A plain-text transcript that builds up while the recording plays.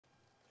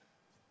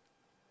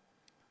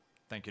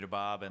Thank you to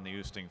Bob and the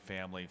Oosting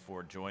family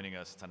for joining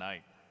us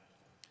tonight.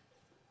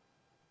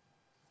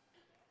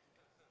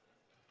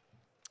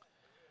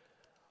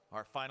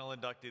 Our final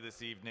inductee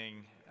this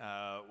evening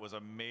was a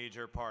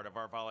major part of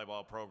our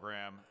volleyball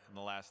program in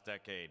the last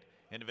decade.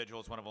 Individual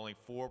is one of only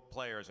 4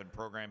 players in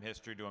program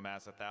history to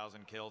amass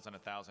 1,000 kills and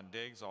 1,000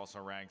 digs. Also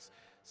ranks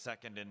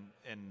second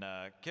in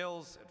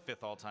kills,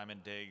 5th all-time in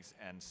digs,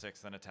 and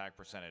 6th in attack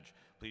percentage.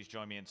 Please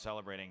join me in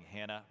celebrating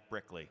Hannah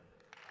Brickley.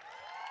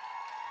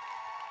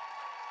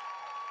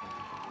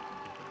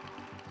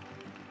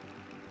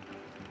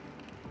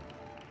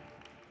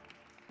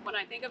 When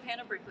I think of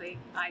Hannah Brickley,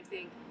 I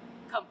think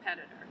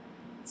competitor.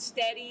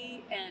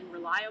 Steady and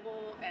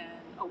reliable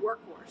and a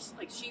workhorse.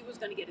 Like, she was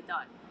going to get it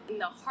done.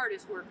 And the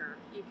hardest worker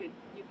you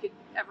could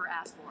ever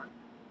ask for.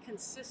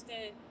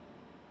 Consistent,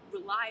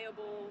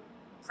 reliable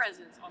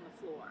presence on the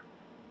floor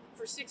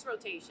for 6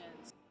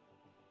 rotations.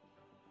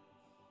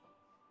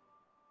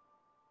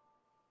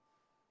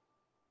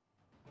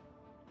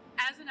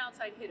 As an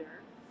outside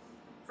hitter,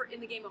 in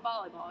the game of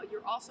volleyball,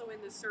 you're also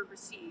in the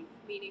serve-receive,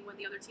 meaning when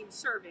the other team's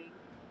serving,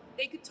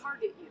 they could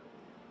target you.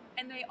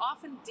 And they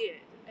often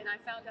did. And I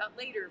found out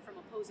later from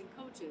opposing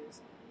coaches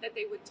that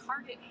they would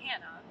target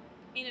Hannah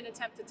in an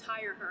attempt to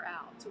tire her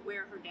out, to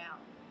wear her down.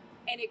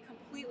 And it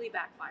completely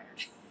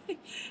backfired.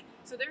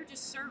 So they're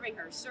just serving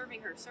her,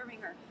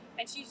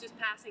 and she's just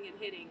passing and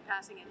hitting,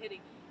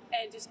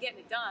 and just getting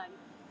it done.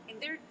 And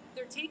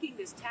they're taking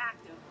this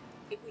tact of,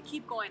 if we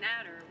keep going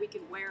at her, we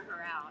can wear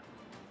her out.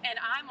 And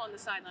I'm on the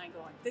sideline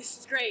going, this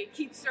is great,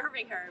 keep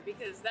serving her,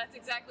 because that's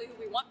exactly who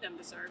we want them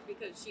to serve,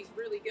 because she's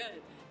really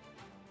good.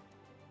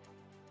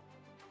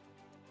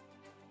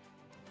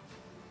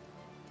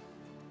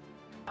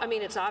 I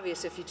mean, it's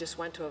obvious if you just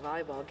went to a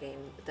volleyball game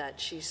that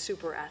she's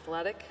super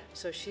athletic.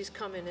 So she's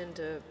coming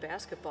into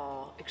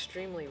basketball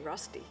extremely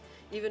rusty.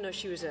 Even though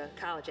she was a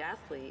college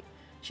athlete,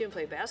 she didn't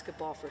play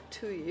basketball for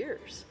 2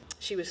 years.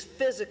 She was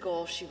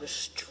physical, she was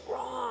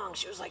strong,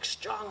 she was like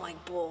strong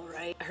like bull,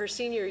 right? Her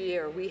senior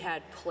year, we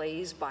had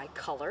plays by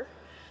color.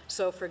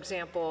 So for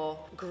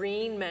example,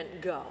 green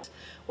meant go,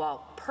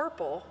 while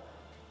purple,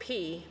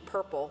 P,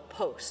 purple,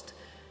 post.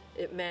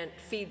 It meant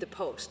feed the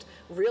post.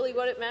 Really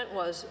what it meant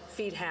was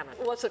feed Hannah.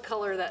 What's a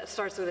color that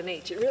starts with an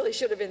H? It really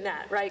should have been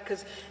that, right?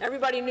 Because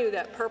everybody knew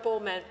that purple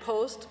meant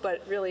post,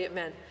 but really it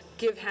meant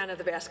give Hannah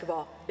the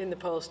basketball in the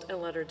post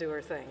and let her do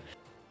her thing.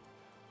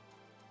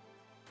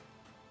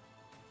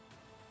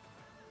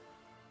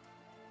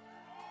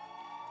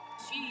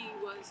 She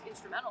was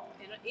instrumental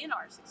in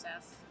our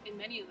success in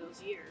many of those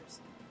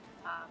years.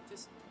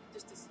 Just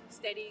a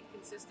steady,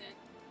 consistent,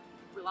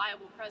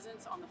 reliable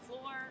presence on the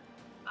floor.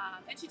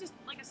 And she just,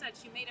 like I said,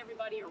 she made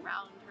everybody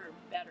around her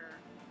better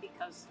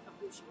because of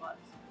who she was.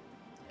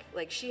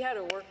 Like, she had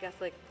a work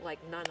ethic like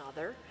none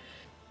other.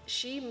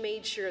 She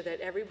made sure that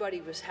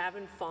everybody was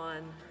having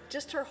fun.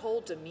 Just her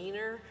whole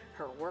demeanor,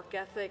 her work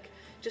ethic,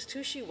 just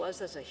who she was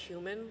as a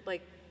human.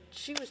 Like,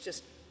 she was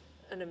just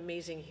an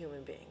amazing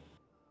human being.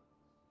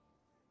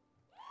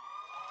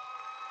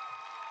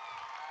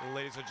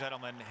 Ladies and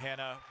gentlemen,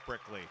 Hannah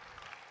Brickley.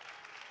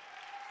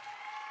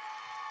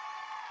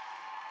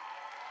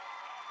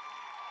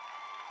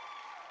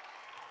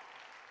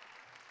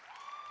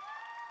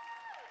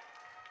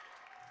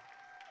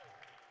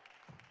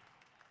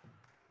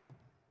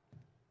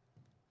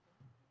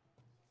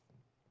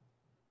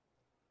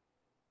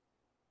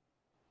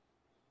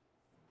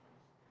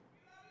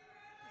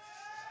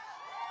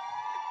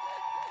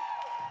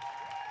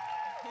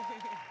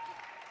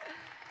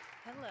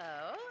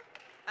 Hello.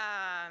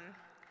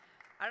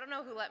 I don't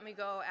know who let me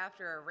go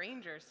after a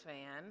Rangers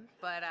fan,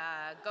 but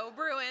go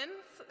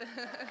Bruins,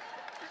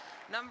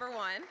 number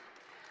 1.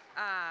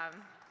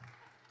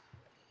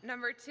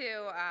 Number 2,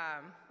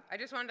 I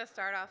just wanted to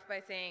start off by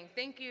saying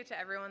thank you to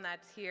everyone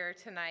that's here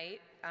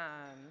tonight.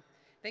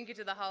 Thank you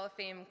to the Hall of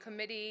Fame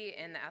committee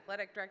and the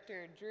athletic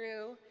director,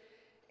 Drew,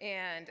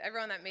 and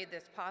everyone that made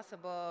this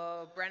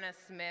possible. Brenna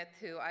Smith,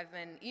 who I've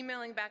been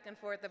emailing back and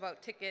forth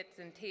about tickets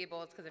and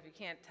tables, because if you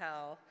can't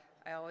tell,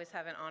 I always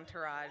have an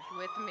entourage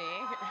with me.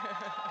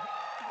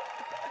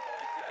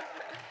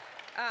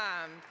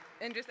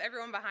 And just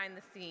everyone behind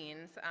the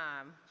scenes.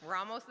 We're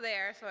almost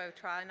there, so I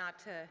try not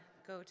to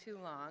go too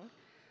long.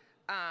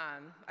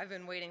 I've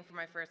been waiting for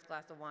my first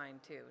glass of wine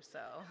too, so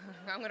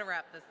I'm gonna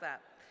wrap this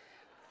up.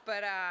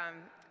 But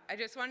I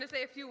just wanted to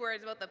say a few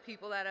words about the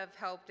people that have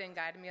helped and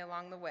guided me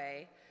along the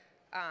way.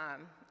 I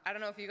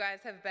don't know if you guys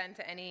have been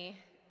to any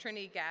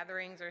Trinity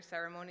gatherings or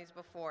ceremonies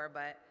before,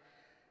 but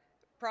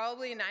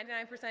probably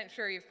 99%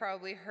 sure you've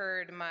probably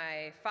heard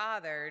my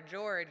father,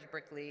 George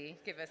Brickley,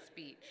 give a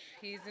speech.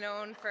 He's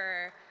known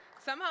for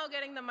somehow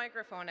getting the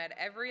microphone at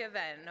every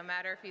event, no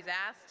matter if he's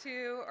asked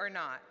to or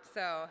not.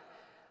 So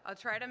I'll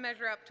try to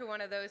measure up to one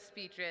of those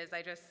speeches.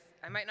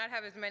 I might not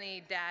have as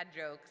many dad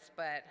jokes,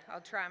 but I'll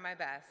try my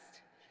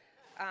best.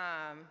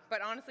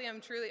 But honestly,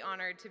 I'm truly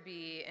honored to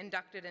be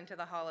inducted into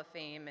the Hall of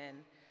Fame, and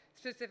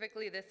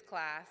specifically this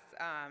class.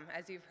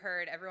 As you've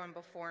heard everyone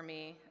before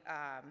me,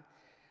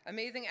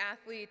 amazing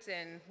athletes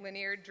in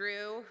Lanier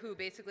Drew, who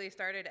basically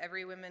started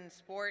every women's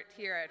sport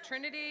here at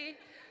Trinity,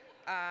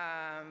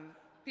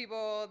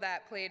 people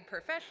that played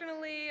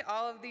professionally,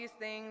 all of these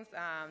things.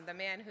 The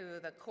man who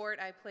the court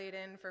I played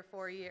in for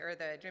 4 years, or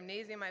the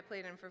gymnasium I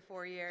played in for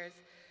 4 years.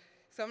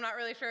 So I'm not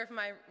really sure if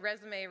my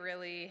resume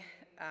really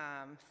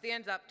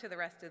stands up to the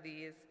rest of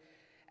these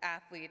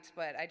athletes,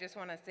 but I just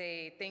want to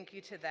say thank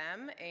you to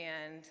them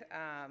and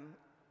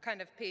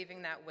kind of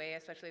paving that way,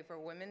 especially for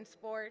women's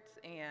sports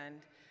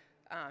and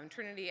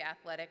Trinity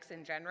athletics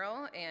in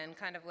general, and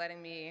kind of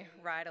letting me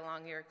ride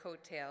along your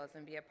coattails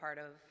and be a part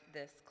of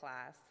this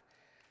class.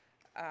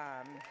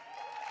 I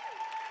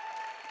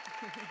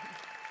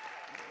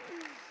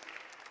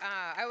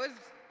was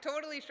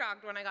totally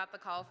shocked when I got the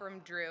call from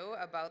Drew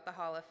about the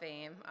Hall of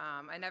Fame.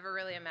 I never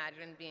really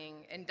imagined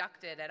being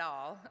inducted at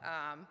all.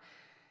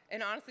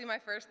 And honestly, my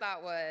first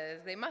thought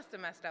was, they must have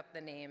messed up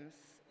the names.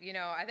 You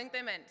know, I think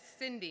they meant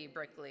Cindy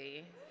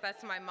Brickley.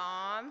 That's my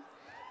mom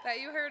that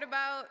you heard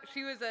about.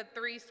 She was a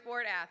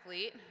 3-sport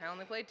athlete. I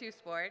only played 2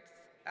 sports.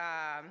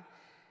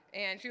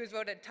 And she was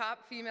voted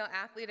top female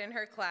athlete in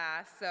her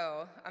class.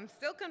 So I'm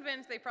still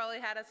convinced they probably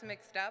had us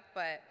mixed up,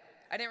 but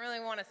I didn't really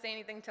want to say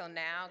anything till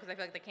now because I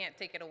feel like they can't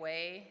take it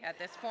away at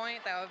this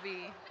point. That would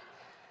be,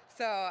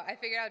 so I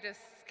figured I'll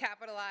just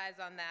capitalize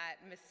on that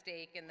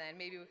mistake, and then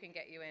maybe we can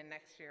get you in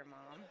next year,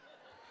 Mom.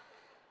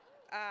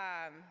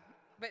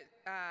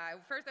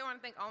 First I want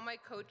to thank all my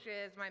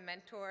coaches, my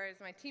mentors,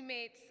 my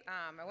teammates.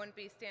 I wouldn't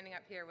be standing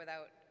up here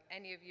without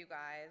any of you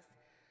guys.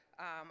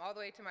 All the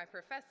way to my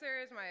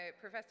professors. My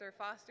Professor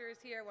Foster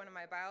is here, one of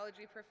my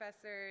biology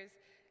professors.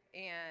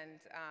 And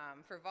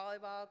for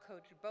volleyball,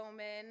 Coach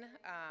Bowman,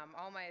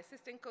 all my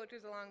assistant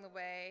coaches along the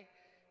way.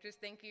 Just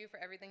thank you for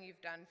everything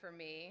you've done for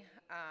me.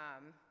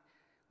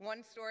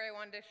 One story I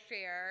wanted to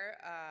share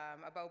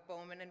about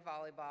Bowman and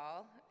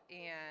volleyball.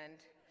 And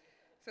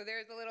so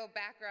there's a little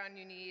background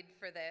you need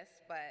for this,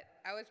 but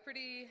I was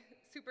pretty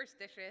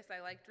superstitious. I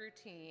liked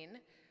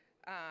routine.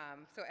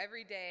 So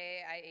every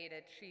day I ate a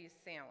cheese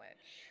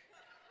sandwich.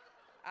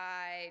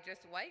 I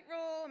just white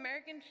roll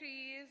American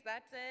cheese,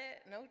 that's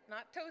it. No,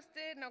 not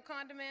toasted, no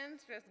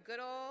condiments, just good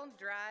old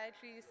dry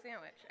cheese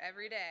sandwich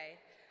every day.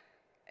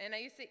 And I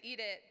used to eat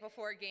it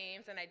before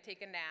games, and I'd take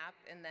a nap,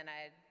 and then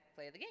I'd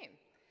play the game.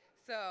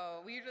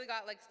 So we usually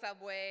got like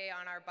Subway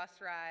on our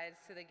bus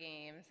rides to the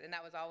games, and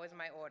that was always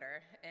my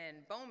order.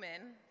 And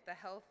Bowman, the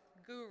health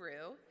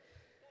guru,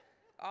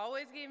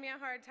 always gave me a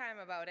hard time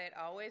about it,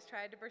 always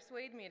tried to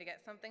persuade me to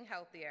get something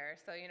healthier.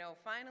 So, you know,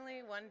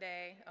 finally one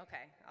day,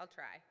 okay, I'll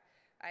try.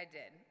 I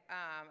did.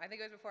 I think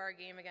it was before our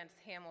game against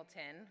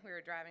Hamilton. We were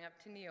driving up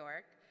to New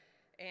York,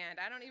 and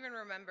I don't even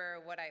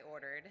remember what I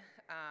ordered,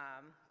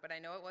 but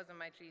I know it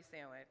wasn't my cheese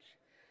sandwich.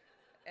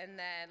 And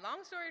then,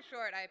 long story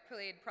short, I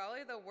played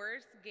probably the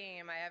worst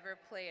game I ever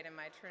played in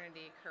my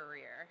Trinity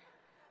career.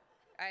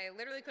 I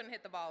literally couldn't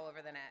hit the ball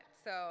over the net.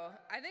 So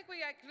I think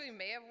we actually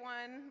may have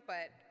won,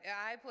 but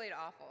I played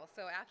awful.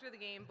 So after the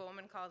game,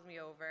 Bowman calls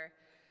me over,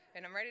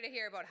 and I'm ready to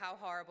hear about how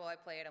horrible I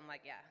played. I'm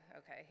like, yeah,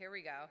 okay, here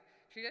we go.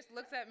 She just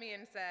looks at me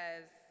and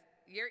says,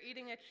 "You're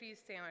eating a cheese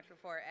sandwich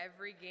before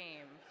every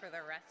game for the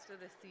rest of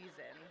the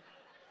season."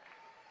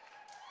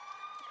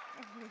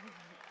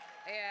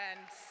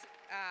 And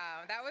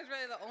that was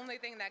really the only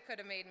thing that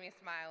could have made me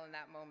smile in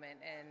that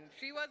moment. And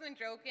she wasn't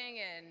joking,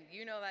 and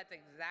you know that's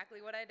exactly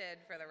what I did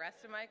for the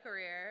rest of my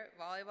career,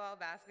 volleyball,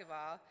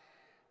 basketball.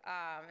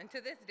 And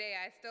to this day,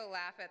 I still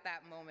laugh at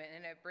that moment,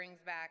 and it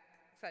brings back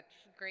such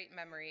great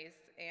memories.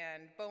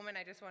 And Bowman,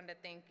 I just wanted to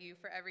thank you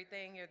for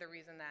everything. You're the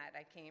reason that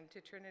I came to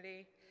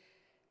Trinity.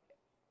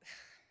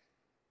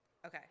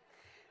 Okay.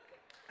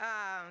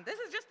 This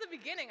is just the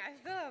beginning. I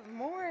still have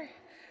more.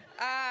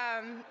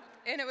 And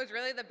it was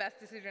really the best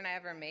decision I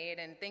ever made.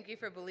 And thank you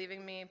for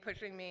believing me,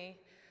 pushing me,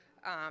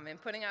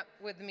 and putting up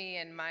with me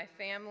and my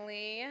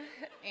family.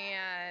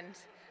 And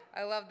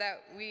I love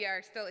that we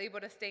are still able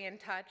to stay in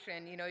touch,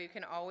 and you know, you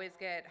can always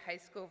get high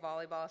school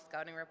volleyball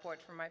scouting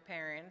reports from my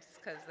parents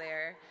because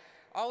they're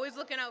always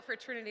looking out for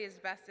Trinity's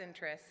best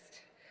interest.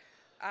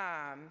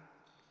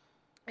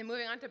 And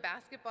moving on to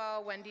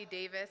basketball, Wendy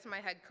Davis, my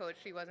head coach,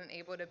 she wasn't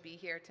able to be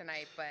here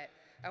tonight, but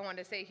I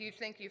wanted to say a huge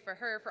thank you for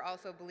her for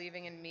also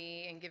believing in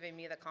me and giving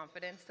me the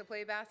confidence to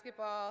play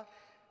basketball.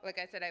 Like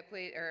I said, I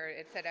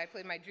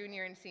played my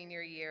junior and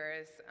senior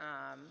years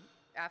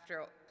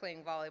after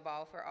playing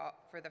volleyball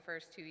for the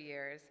first 2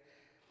 years.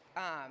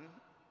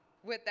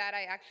 With that,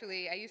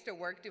 I used to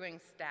work doing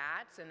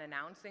stats and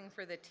announcing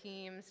for the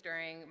teams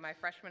during my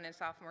freshman and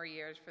sophomore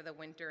years for the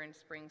winter and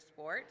spring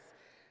sports.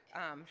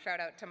 Shout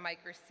out to Mike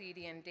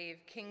Raciti and Dave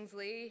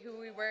Kingsley, who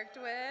we worked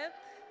with.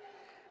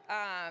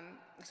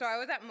 So I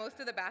was at most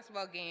of the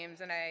basketball games,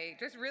 and I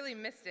just really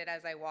missed it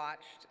as I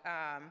watched.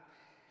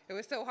 It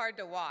was so hard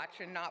to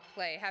watch and not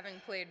play, having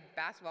played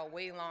basketball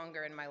way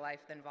longer in my life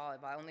than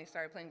volleyball. I only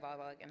started playing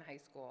volleyball in high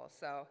school.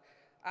 So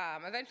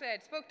eventually I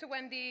spoke to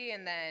Wendy,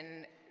 and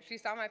then she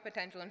saw my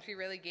potential, and she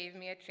really gave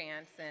me a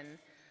chance and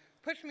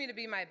pushed me to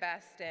be my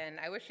best. And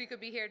I wish she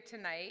could be here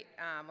tonight,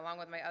 along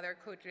with my other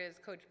coaches,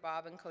 Coach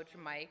Bob and Coach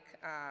Mike.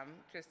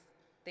 Just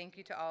thank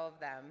you to all of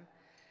them.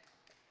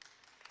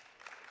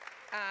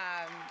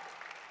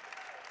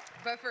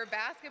 But for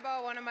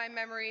basketball, one of my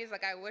memories,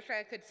 like I wish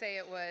I could say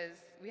it was,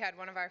 we had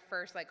one of our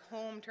first like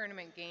home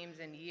tournament games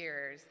in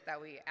years that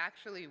we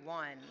actually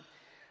won.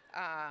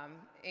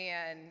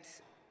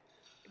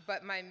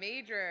 But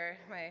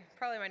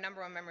probably my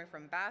number one memory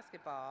from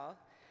basketball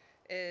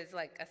is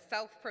like a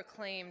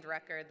self-proclaimed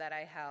record that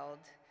I held.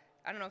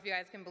 I don't know if you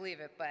guys can believe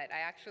it, but I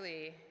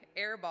actually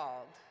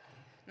airballed.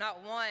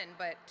 Not one,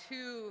 but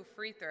 2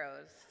 free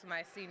throws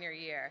my senior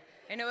year.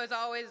 And it was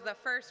always the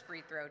first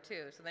free throw,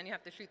 too. So then you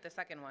have to shoot the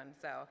second one.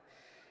 So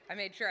I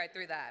made sure I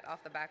threw that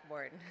off the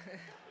backboard.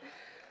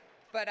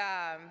 But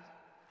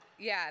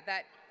yeah,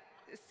 that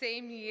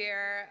same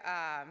year,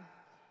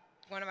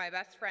 one of my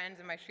best friends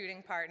and my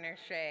shooting partner,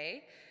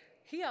 Shay,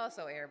 he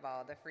also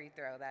airballed a free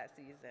throw that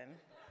season.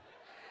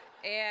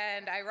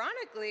 And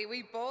ironically,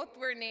 we both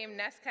were named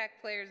NESCAC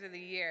Players of the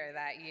Year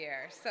that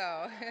year.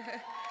 So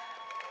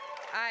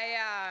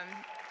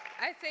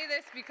I say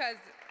this because,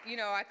 you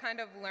know, I kind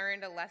of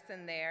learned a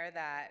lesson there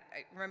that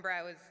I remember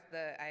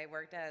I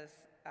worked as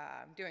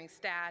doing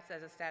stats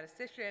as a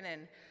statistician,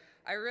 and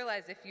I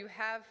realized if you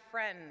have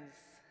friends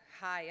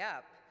high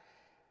up,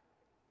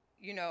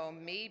 you know,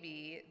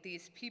 maybe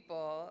these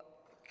people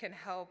can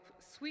help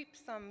sweep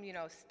some, you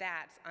know,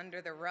 stats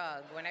under the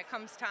rug when it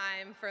comes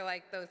time for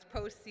like those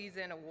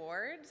postseason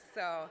awards.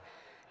 So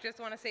just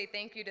want to say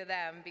thank you to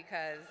them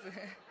because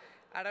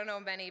I don't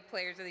know many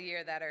Players of the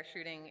Year that are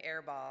shooting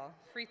airball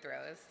free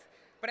throws.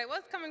 But I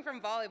was coming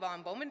from volleyball,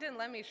 and Bowman didn't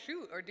let me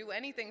shoot or do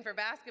anything for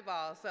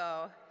basketball.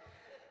 So,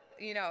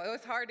 you know, it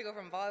was hard to go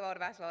from volleyball to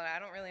basketball, and I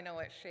don't really know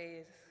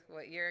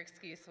what your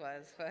excuse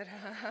was.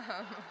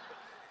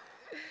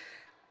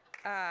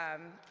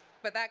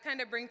 But that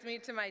kind of brings me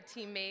to my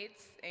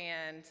teammates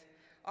and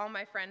all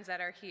my friends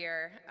that are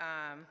here.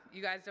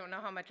 You guys don't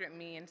know how much it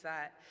means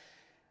that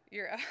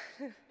you're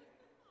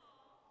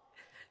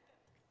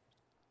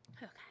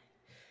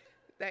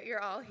that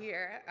you're all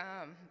here,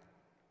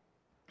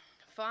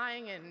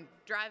 flying and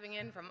driving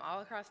in from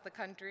all across the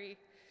country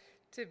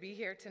to be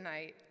here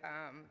tonight.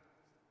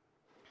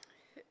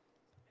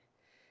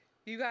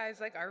 You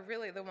guys are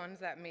really the ones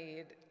that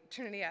made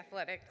Trinity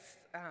Athletics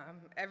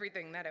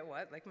everything that it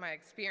was, like my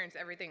experience,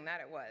 everything that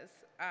it was.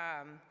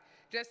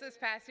 Just this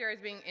past year, I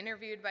was being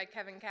interviewed by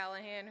Kevin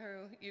Callahan,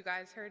 who you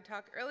guys heard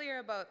talk earlier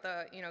about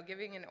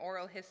giving an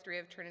oral history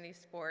of Trinity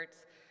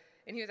sports.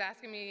 And he was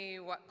asking me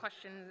what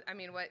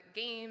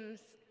games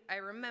I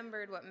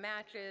remembered, what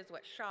matches,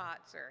 what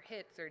shots or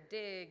hits or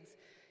digs,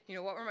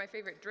 what were my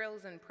favorite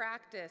drills in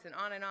practice, and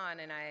on.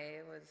 And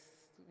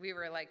we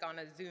were like on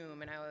a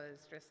Zoom, and I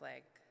was just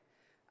like,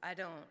 I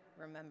don't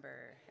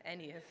remember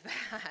any of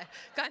that.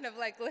 Kind of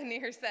like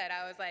Lanier said,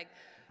 I was like,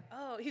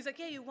 oh, he's like,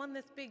 yeah, you won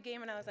this big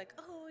game. And I was like,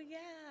 oh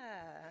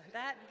yeah,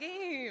 that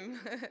game.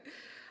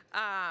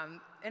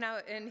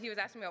 And he was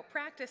asking me about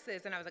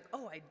practices, and I was like,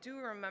 oh, I do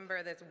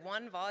remember this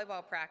one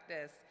volleyball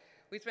practice.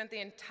 We spent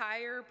the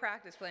entire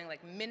practice playing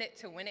like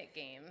minute-to-win-it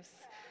games.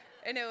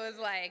 And it was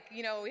like,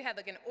 we had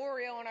like an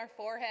Oreo on our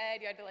forehead.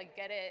 You had to like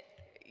get it,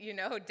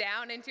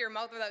 down into your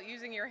mouth without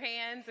using your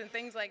hands and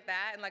things like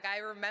that. And like, I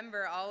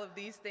remember all of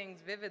these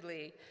things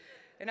vividly.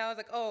 And I was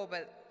like, oh,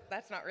 but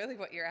that's not really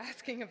what you're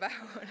asking about.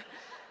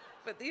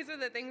 But these are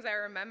the things I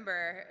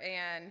remember.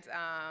 And,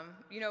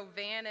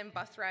 van and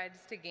bus rides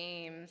to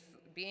games,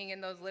 being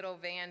in those little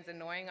vans,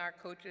 annoying our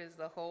coaches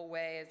the whole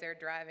way as they're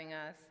driving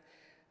us.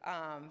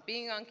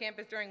 Being on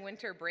campus during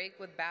winter break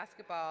with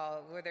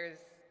basketball, where there's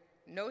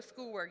no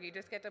schoolwork, you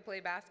just get to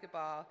play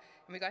basketball.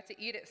 And we got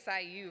to eat at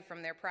SIU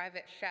from their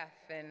private chef,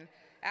 and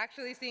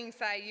actually seeing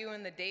SIU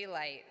in the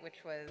daylight,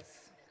 which was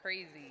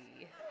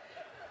crazy.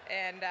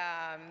 And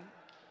I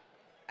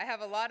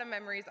have a lot of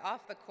memories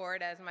off the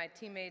court, as my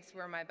teammates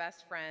were my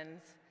best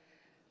friends.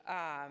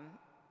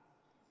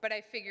 But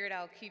I figured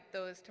I'll keep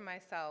those to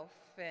myself,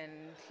 and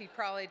he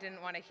probably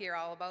didn't want to hear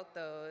all about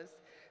those,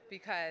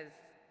 because,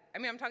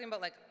 I'm talking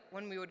about like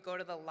when we would go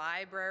to the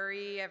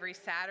library every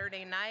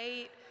Saturday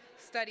night,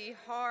 study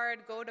hard,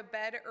 go to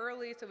bed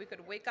early so we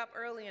could wake up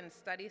early and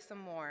study some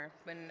more.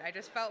 And I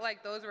just felt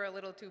like those were a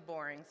little too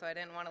boring, so I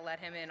didn't want to let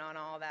him in on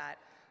all that,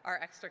 our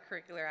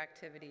extracurricular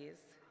activities.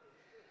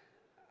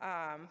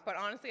 But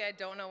honestly, I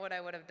don't know what I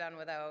would have done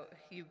without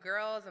you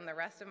girls and the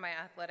rest of my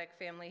athletic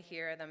family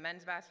here, the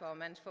men's basketball,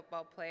 men's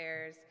football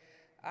players.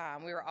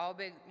 We were all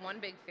one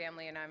big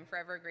family, and I'm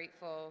forever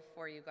grateful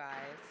for you guys.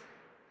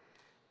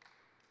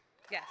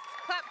 Yes,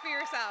 clap for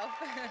yourself.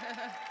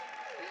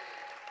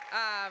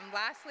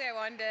 Lastly, I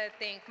wanted to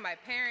thank my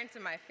parents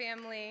and my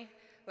family.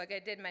 Like I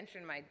did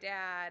mention my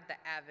dad, the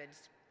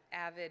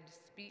avid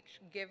speech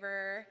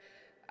giver.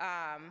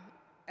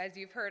 As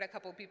you've heard a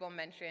couple people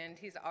mentioned,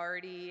 he's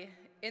already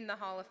in the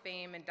Hall of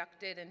Fame,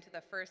 inducted into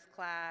the first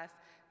class,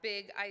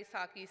 big ice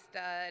hockey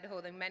stud,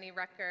 holding many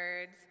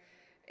records.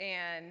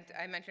 And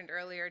I mentioned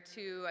earlier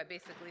too, I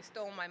basically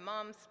stole my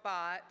mom's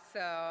spot.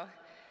 So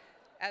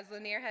as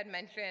Lanier had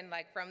mentioned,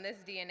 like from this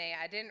DNA,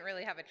 I didn't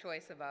really have a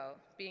choice about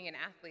being an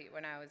athlete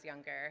when I was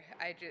younger.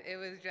 It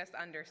was just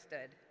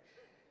understood.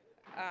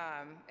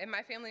 And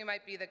my family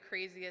might be the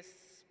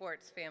craziest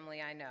sports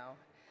family I know.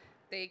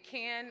 They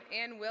can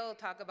and will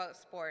talk about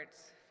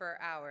sports for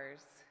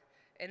hours.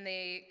 And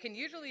they can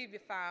usually be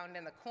found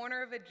in the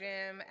corner of a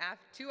gym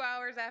 2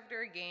 hours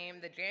after a game.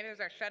 The janitors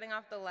are shutting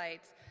off the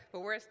lights, but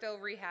we're still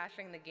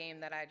rehashing the game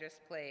that I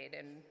just played.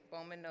 And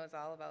Bowman knows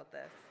all about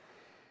this.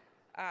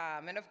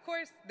 And of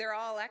course, they're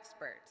all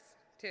experts,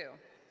 too.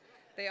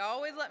 They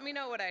always let me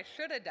know what I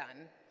should have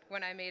done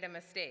when I made a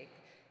mistake.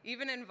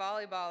 Even in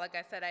volleyball, like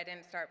I said, I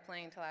didn't start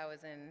playing until I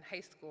was in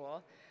high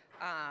school.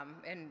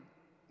 And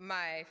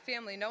my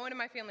family, no one in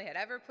my family had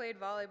ever played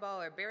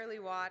volleyball or barely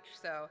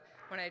watched, so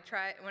when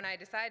I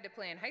decided to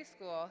play in high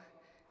school,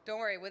 don't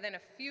worry, within a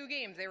few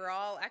games, they were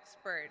all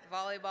expert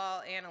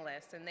volleyball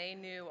analysts, and they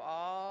knew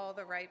all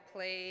the right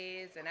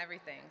plays and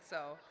everything,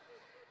 so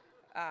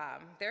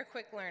they're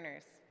quick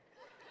learners.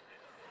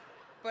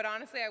 But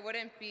honestly, I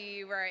wouldn't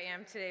be where I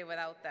am today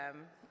without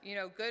them. You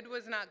know, good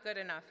was not good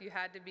enough. You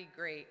had to be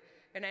great.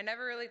 And I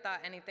never really thought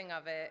anything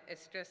of it.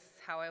 It's just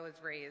how I was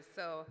raised.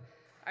 So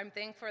I'm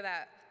thankful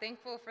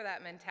for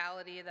that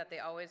mentality that they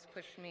always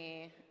pushed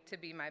me to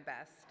be my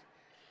best.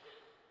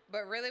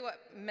 But really what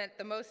meant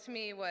the most to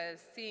me was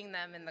seeing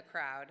them in the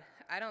crowd.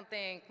 I don't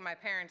think my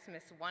parents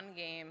missed one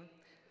game.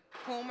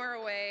 Home or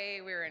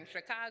away, we were in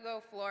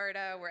Chicago,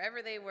 Florida,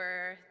 wherever they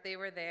were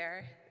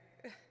there.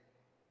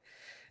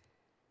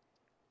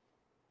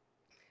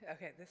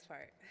 Okay, this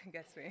part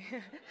gets me.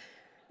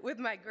 With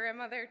my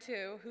grandmother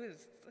too,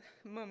 who's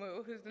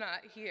Mumu, who's not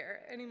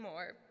here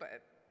anymore,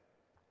 but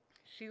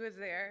she was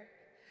there.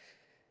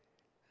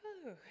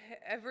 Ooh,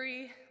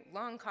 every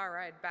long car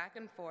ride back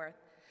and forth.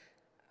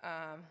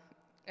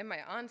 And my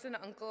aunts and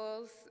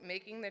uncles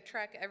making the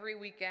trek every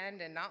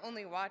weekend and not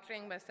only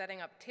watching, but setting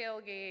up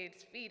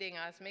tailgates, feeding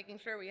us, making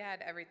sure we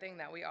had everything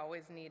that we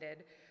always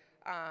needed.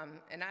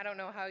 And I don't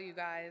know how you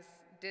guys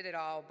did it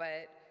all,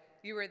 but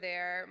you were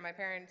there. My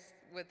parents,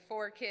 with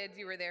 4 kids,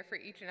 you were there for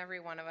each and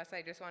every one of us.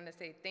 I just wanted to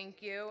say thank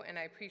you, and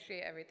I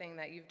appreciate everything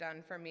that you've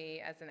done for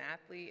me as an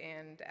athlete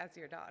and as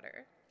your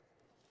daughter.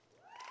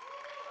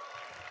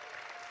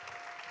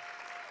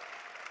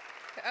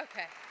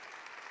 Okay.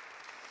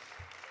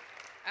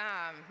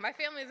 My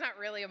family's not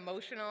really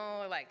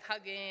emotional, like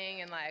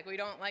hugging, and like we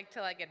don't like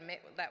to like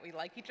admit that we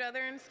like each other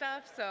and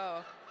stuff,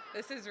 so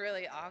this is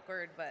really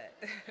awkward, but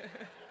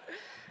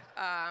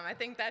I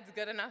think that's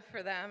good enough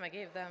for them. I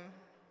gave them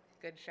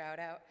a good shout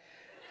out.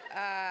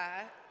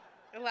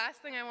 The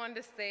last thing I wanted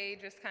to say,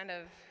 just kind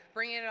of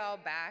bringing it all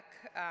back,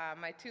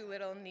 my 2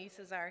 little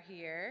nieces are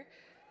here.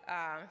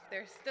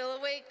 They're still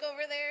awake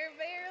over there,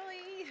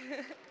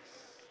 barely.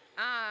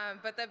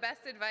 But the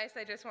best advice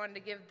I just wanted to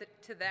give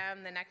to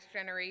them, the next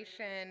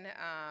generation,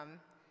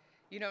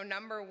 you know,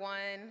 number 1,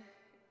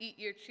 eat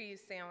your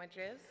cheese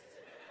sandwiches.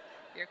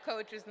 Your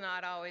coach is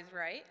not always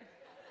right.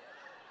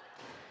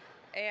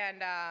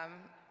 And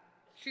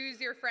choose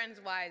your friends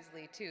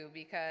wisely, too,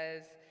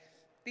 because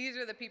these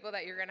are the people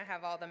that you're going to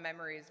have all the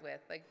memories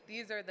with. Like,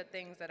 these are the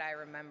things that I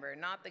remember,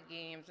 not the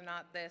games,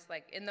 not this.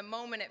 Like, in the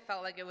moment, it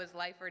felt like it was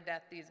life or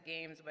death, these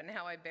games, but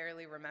now I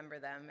barely remember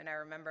them, and I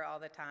remember all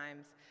the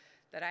times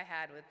that I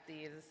had with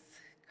these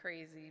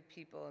crazy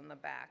people in the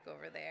back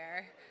over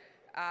there.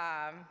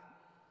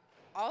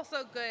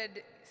 Also,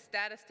 good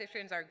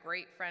statisticians are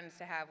great friends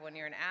to have when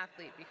you're an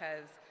athlete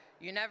because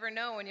you never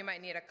know when you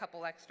might need a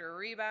couple extra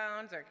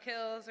rebounds or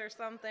kills or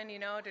something, you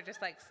know, to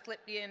just like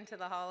slip you into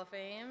the Hall of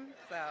Fame.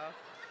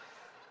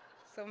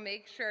 So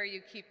make sure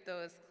you keep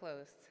those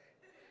close.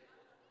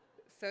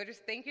 So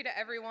just thank you to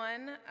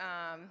everyone.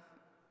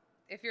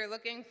 If you're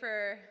looking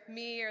for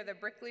me or the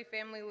Brickley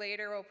family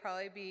later, we'll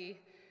probably be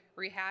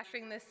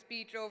rehashing this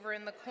speech over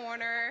in the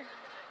corner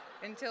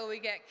until we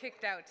get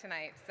kicked out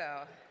tonight.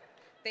 So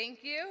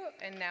thank you,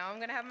 and now I'm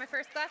gonna have my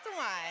first glass of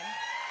wine.